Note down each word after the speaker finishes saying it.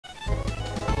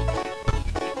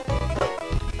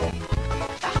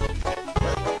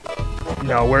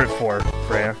No, we're at 4,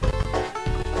 Freya.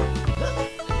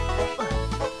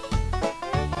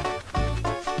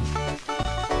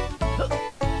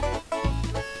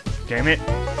 Damn it.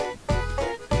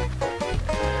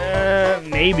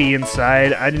 Maybe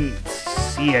inside. I didn't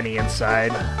see any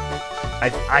inside.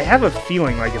 I have a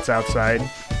feeling like it's outside.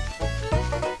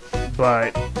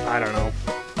 But, I don't know.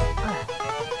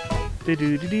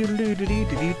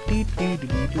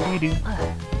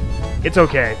 It's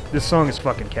okay. This song is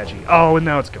fucking catchy. Oh, and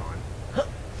now it's gone.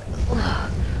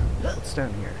 What's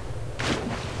down here?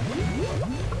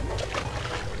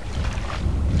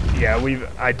 Yeah,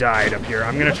 I died up here.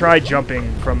 I'm gonna try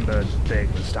jumping from the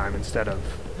thing this time instead of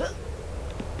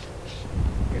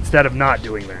not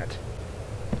doing that.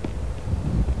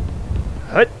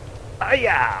 Hut!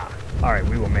 Ah-ya! Alright,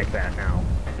 we will make that now.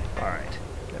 Alright,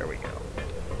 there we go.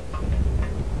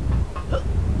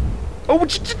 Oh,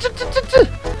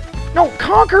 no,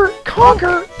 Conker!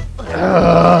 Conker!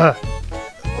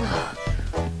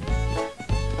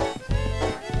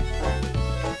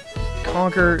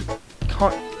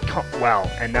 Conker, wow,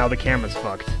 and now the camera's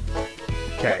fucked.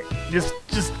 Okay, just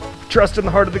trust in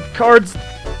the heart of the cards.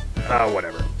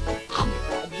 Whatever.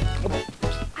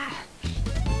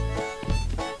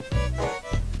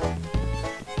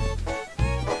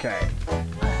 Okay.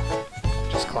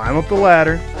 Just climb up the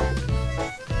ladder.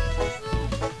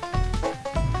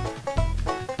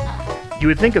 You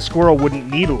would think a squirrel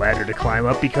wouldn't need a ladder to climb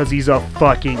up because he's a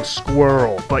fucking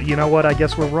squirrel. But you know what? I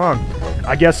guess we're wrong.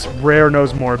 I guess Rare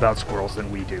knows more about squirrels than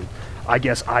we do. I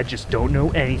guess I just don't know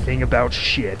anything about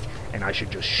shit, and I should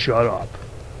just shut up.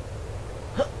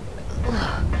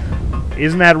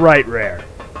 Isn't that right, Rare?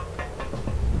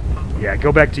 Yeah,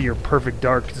 go back to your Perfect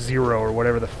Dark Zero or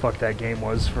whatever the fuck that game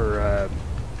was for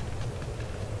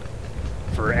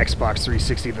Xbox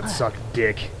 360 that sucked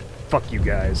dick. Fuck you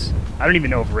guys. I don't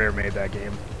even know if Rare made that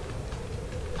game.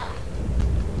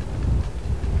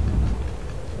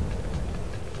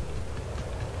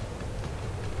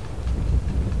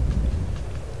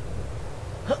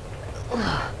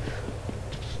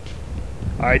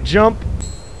 Alright, jump.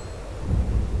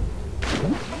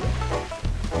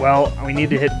 Well, we need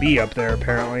to hit B up there,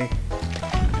 apparently.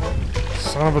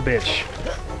 Son of a bitch.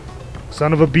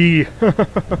 Son of a B.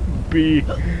 B.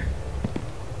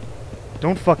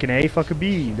 Don't fucking A, fuck a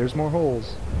B. There's more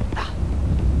holes.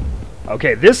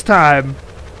 Okay, this time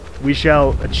we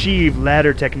shall achieve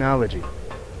ladder technology,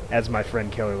 as my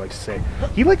friend Keller likes to say.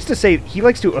 He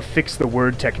likes to affix the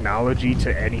word technology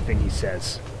to anything he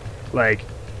says. Like,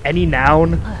 any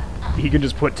noun, he can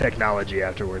just put technology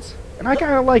afterwards. And I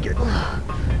kind of like it.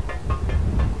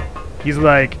 He's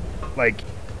like,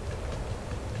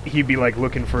 he'd be like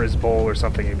looking for his bowl or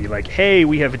something and be like, hey,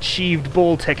 we have achieved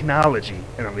bowl technology.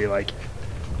 And I'll be like,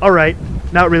 alright,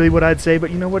 not really what I'd say, but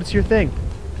you know what, it's your thing.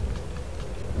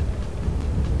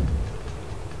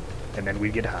 And then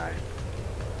we'd get high.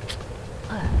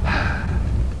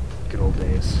 Good old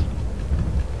days.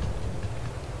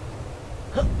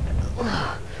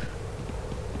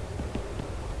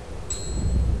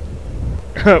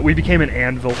 We became an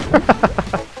anvil.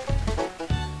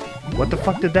 What the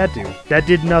fuck did that do? That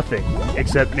did nothing,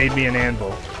 except made me an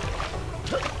anvil.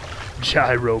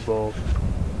 Gyro bowl.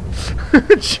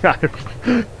 Gyro.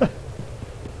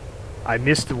 I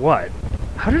missed what?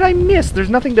 How did I miss?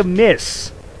 There's nothing to miss.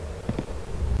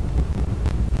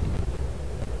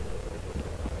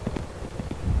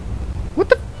 What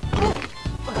the?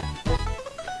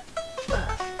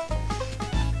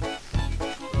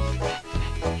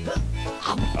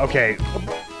 Okay.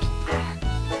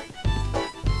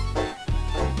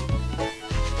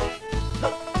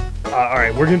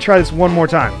 Alright, we're gonna try this one more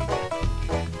time.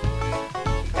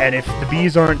 And if the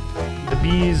bees aren't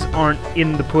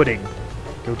in the pudding,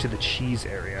 go to the cheese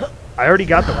area. I already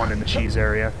got the one in the cheese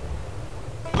area.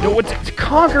 No, it's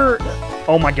Conker!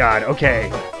 Oh my god,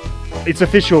 okay. It's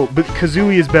official, but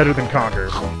Kazooie is better than Conker.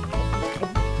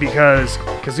 Because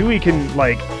Kazooie can,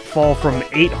 like, fall from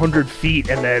 800 feet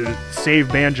and then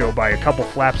save Banjo by a couple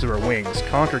flaps of her wings.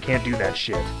 Conker can't do that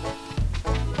shit.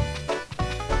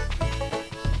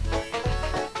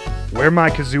 Where my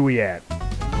Kazooie at?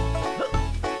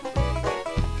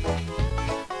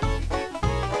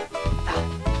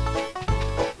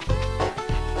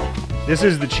 This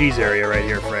is the cheese area right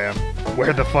here, Freya.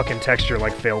 Where the fucking texture,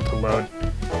 like, failed to load.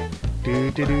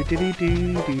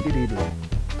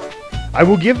 I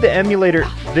will give the emulator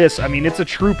this. I mean, it's a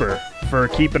trooper for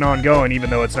keeping on going even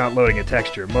though it's not loading a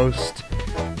texture. Most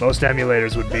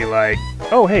emulators would be like,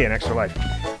 oh, hey, an extra life.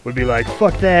 Would be like,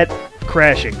 fuck that,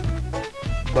 crashing.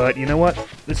 But you know what?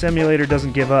 This emulator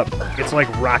doesn't give up. It's like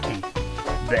Rocky,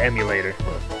 the emulator.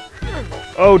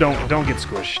 Oh, don't get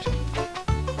squished.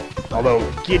 Although,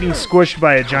 getting squished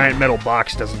by a giant metal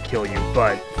box doesn't kill you,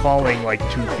 but falling like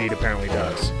 2 feet apparently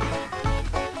does.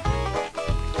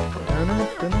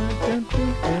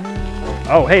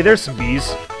 Oh, hey, there's some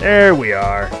bees. There we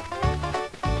are.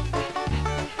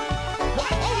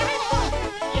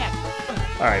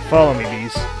 Alright, follow me,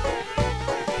 bees.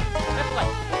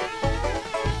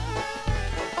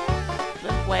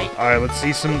 Alright, let's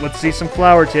see some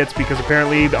flower tits, because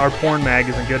apparently our porn mag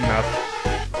isn't good enough.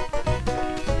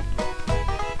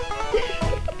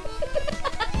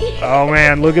 Oh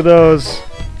man, look at those.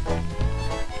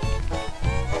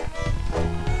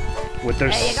 With their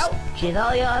There you go. She's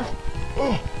all yours.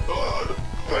 Oh,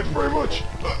 thank you very much.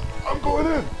 I'm going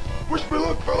in. Wish me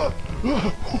luck, fella.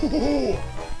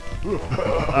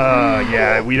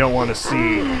 Yeah, we don't want to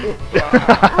see.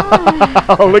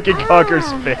 Oh, look at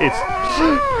Conker's face.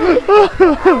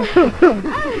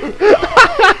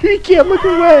 He can't look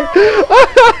away.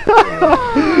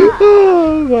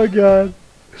 Oh my god.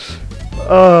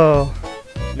 Oh.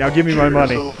 Now give me my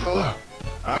money. Little fella.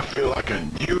 I feel like a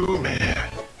new man.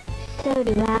 So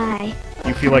do I.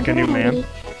 You feel like a new man?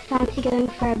 Fancy going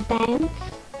for a bounce?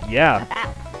 Yeah,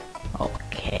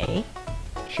 Okay.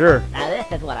 sure. Now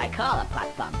this is what I call a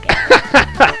pot pumpkin.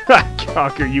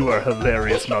 Conker, you are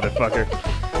hilarious, motherfucker.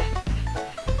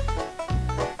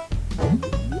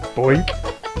 Boink.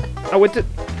 Oh, what did...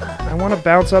 I want to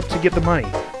bounce up to get the money.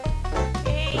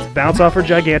 Let's bounce off her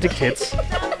gigantic tits.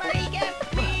 Somebody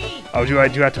get me! Oh, do I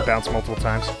have to bounce multiple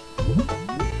times?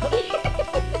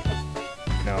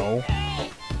 No.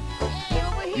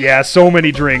 Yeah, so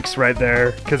many drinks right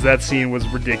there, because that scene was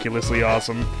ridiculously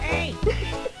awesome.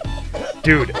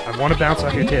 Dude, I want to bounce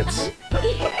off your tits.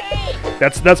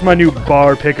 That's my new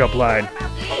bar pickup line.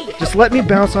 Just let me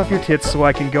bounce off your tits so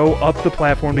I can go up the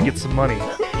platform to get some money.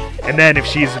 And then if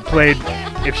she's played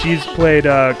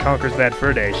Conker's Bad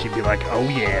Fur Day, she'd be like, oh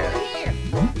yeah.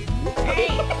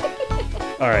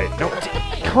 Alright, no,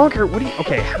 Conker, what do you,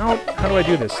 okay, how do I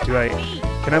do this?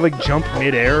 Can I like jump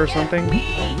mid-air or something?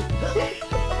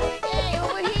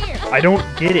 I don't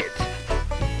get it.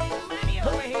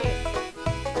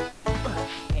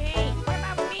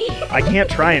 I can't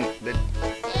try and...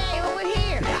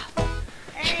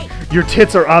 Your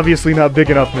tits are obviously not big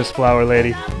enough, Miss Flower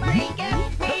Lady.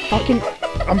 Fucking...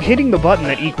 I'm hitting the button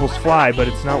that equals fly, but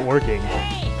it's not working.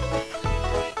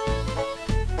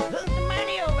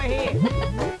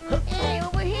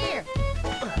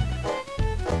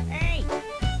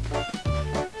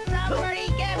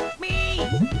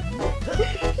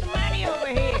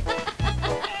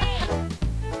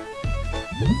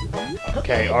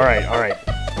 Okay, alright, alright.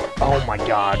 Oh my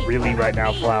god, really right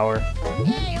now, Flower?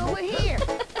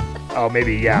 Oh,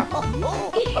 maybe, yeah.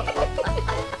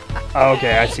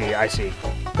 Okay, I see.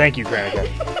 Thank you, Granica.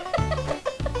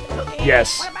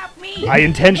 Yes. I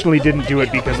intentionally didn't do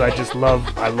it because I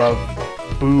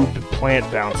love boob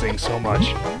plant bouncing so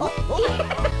much.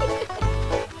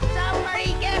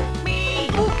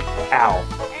 Ow.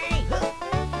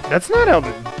 That's not how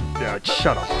the...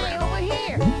 shut up, Granica.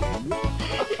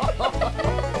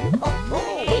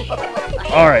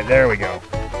 Alright, there we go.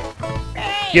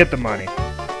 Get the money.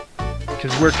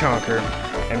 Because we're Conker,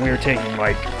 and we're taking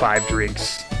like 5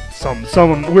 drinks.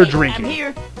 We're drinking. I'm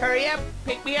here. Hurry up.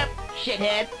 Pick me up,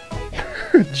 shithead.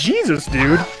 Jesus,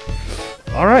 dude.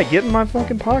 Alright, get in my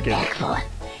fucking pocket. Excellent.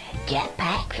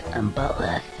 Jetpacks and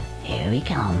butlers. Here we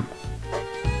come.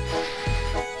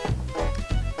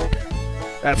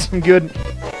 That's some good...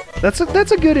 That's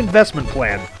a good investment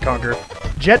plan, Conker.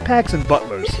 Jetpacks and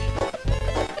butlers.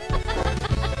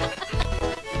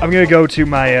 I'm gonna go to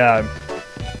my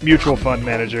mutual fund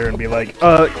manager and be like,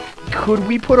 could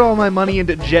we put all my money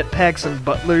into jetpacks and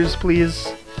butlers,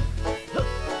 please?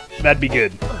 That'd be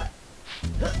good.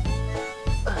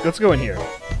 Let's go in here.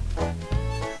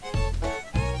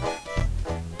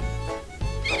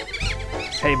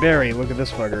 Hey Barry, look at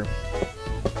this fucker.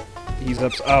 He's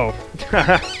up. Oh,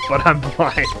 but I'm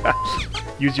blind.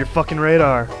 Use your fucking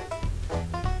radar.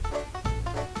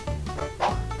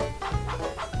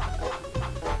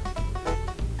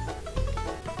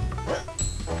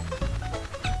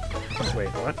 Wait,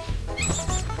 what?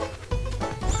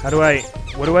 How do I...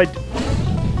 What do I...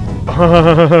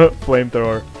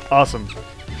 Flamethrower. Awesome.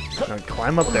 Now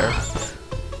climb up there.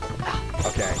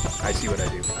 Okay, I see what I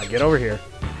do. I get over here.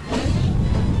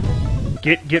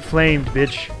 Get flamed,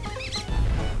 bitch.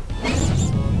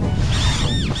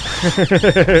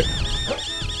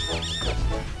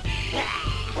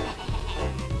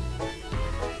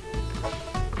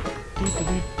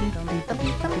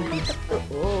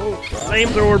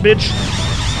 Flamethrower, bitch.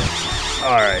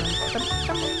 Alright.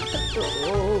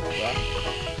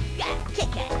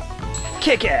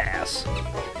 Kick ass!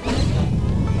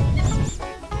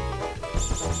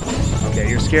 Okay,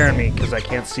 you're scaring me because I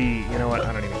can't see. You know what?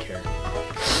 I don't even care.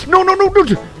 No, no, no, no!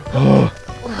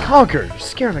 Conker, you're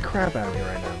scaring the crap out of me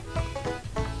right now.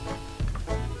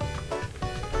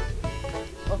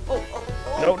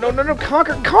 No, no, no, no,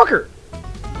 Conker, Conker!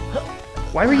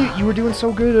 Why were you were doing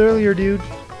so good earlier, dude?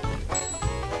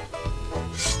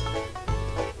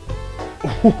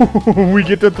 We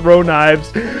get to throw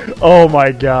knives. Oh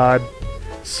my god.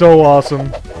 So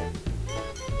awesome.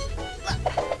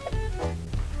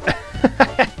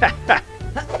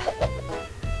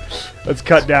 Let's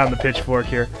cut down the pitchfork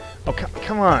here. Oh,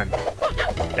 come on.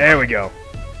 There we go.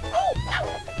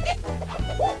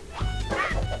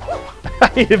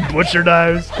 Butcher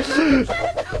knives.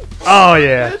 Oh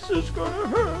yeah. This is gonna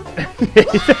hurt.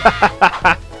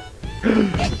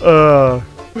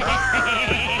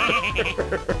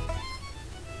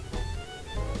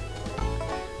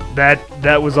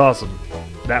 That was awesome.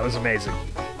 That was amazing.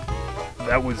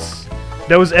 That was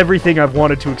everything I've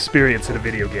wanted to experience in a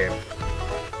video game.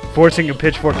 Forcing a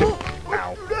pitchfork to. Ow. What'd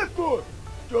you do that for?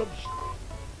 Dumb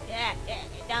Yeah,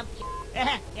 dumb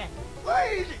yeah. Why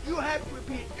is it you have to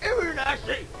repeat everything I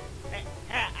say?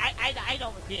 I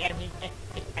don't repeat everything.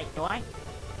 Do I?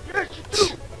 Yes, you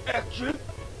do, actually.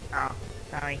 Oh,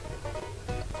 sorry.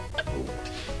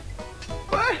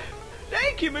 What?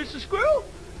 Thank you, Mr. Squirrel.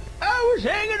 I was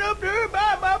hanging up there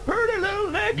by my pretty little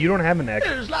neck. You don't have a neck.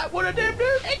 It was like one of them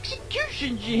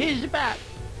executions you hears about.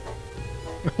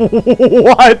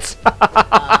 What?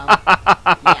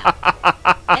 Yeah.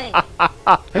 Anyway,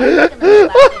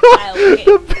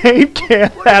 The paint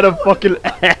can had a fucking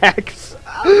axe.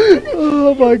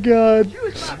 Oh my god. You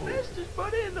was my bestest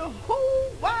buddy in the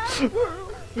whole wide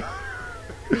world.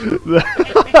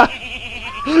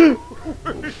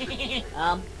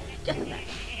 Just a minute.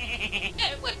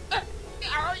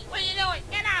 What are you doing?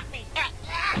 Get off me!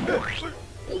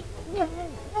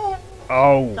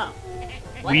 Oh, So,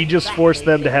 we just forced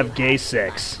them to have gay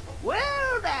sex.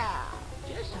 Well now,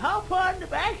 just hop on the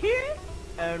back here,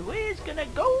 and we're gonna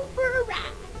go for a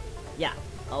ride. Yeah,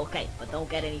 okay, but don't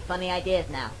get any funny ideas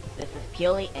now. This is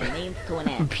purely a means to an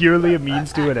end. Purely a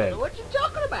means to an end. What you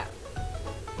talking about?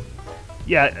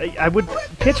 Yeah, I would.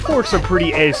 Pitchforks are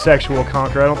pretty asexual,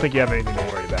 Conker. I don't think you have anything to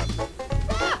worry about.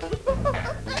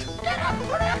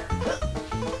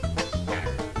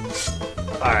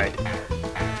 Alright.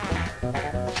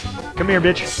 Come here,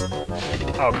 bitch.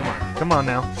 Oh, come on. Come on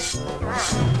now.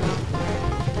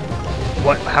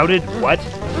 What? How did. What?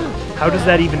 How does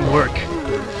that even work?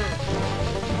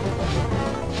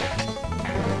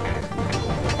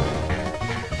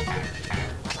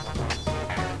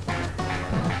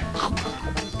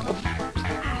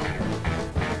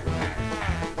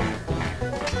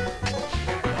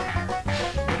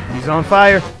 He's on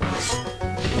fire.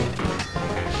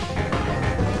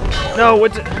 No,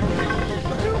 what's it?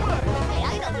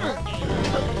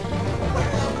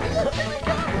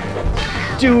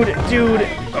 Dude.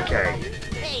 Okay.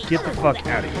 Get the fuck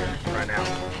out of here right now.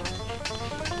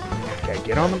 Okay,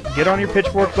 get on your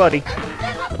pitchfork, buddy.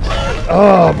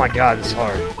 Oh my god, this is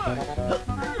hard.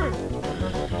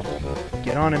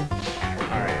 Get on him.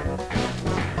 Alright.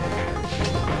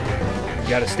 You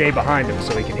gotta stay behind him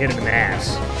so he can hit him in the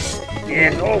ass.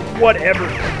 And oh, whatever.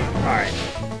 Alright.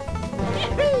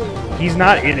 He's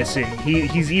not innocent.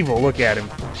 He's evil. Look at him.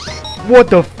 What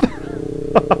the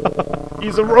f-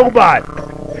 He's a robot.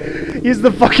 He's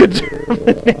the fucking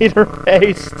Terminator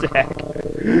haystack.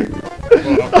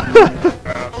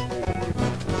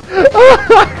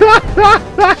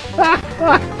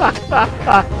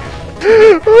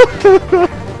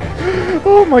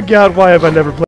 Oh my god, why have I never played